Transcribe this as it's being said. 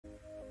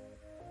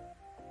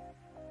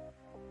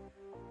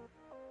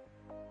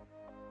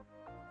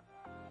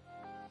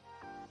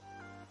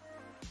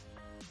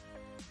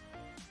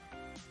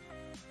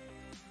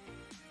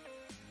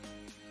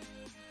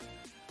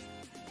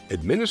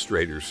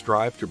Administrators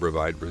strive to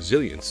provide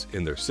resilience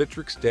in their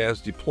Citrix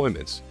DaaS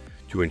deployments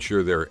to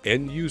ensure their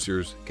end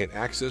users can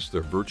access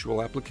their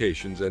virtual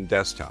applications and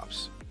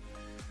desktops.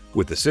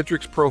 With the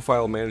Citrix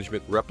Profile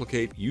Management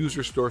Replicate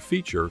User Store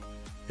feature,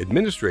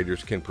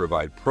 administrators can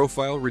provide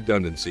profile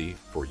redundancy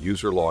for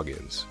user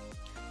logins.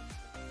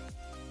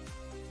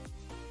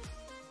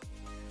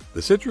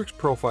 The Citrix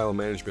Profile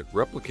Management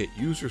Replicate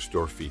User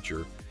Store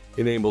feature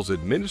enables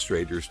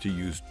administrators to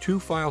use two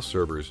file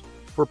servers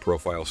for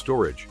profile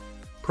storage,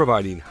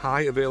 providing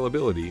high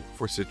availability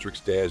for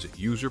Citrix DaaS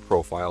user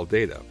profile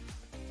data.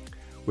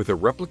 With a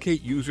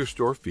Replicate User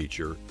Store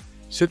feature,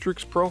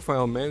 Citrix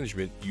Profile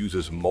Management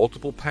uses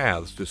multiple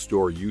paths to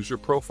store user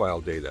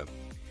profile data,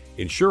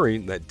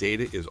 ensuring that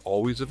data is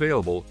always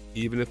available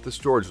even if the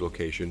storage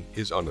location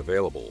is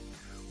unavailable.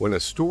 When a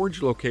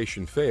storage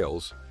location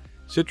fails,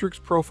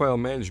 Citrix Profile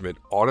Management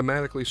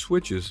automatically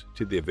switches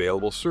to the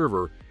available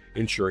server,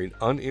 ensuring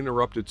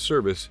uninterrupted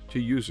service to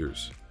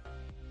users.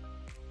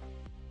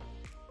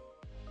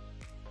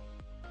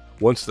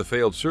 Once the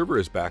failed server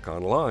is back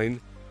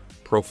online,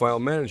 Profile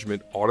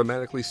Management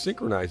automatically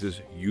synchronizes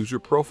user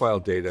profile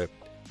data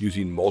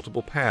using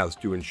multiple paths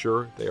to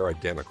ensure they are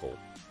identical.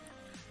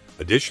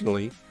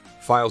 Additionally,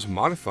 files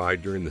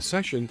modified during the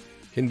session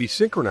can be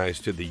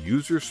synchronized to the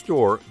user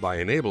store by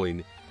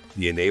enabling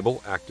the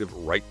Enable Active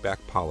Write-Back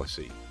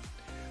policy.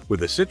 With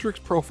the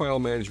Citrix Profile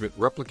Management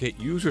Replicate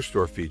User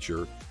Store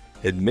feature,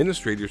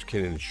 administrators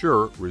can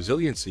ensure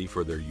resiliency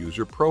for their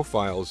user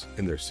profiles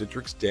in their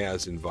Citrix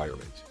DaaS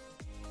environment.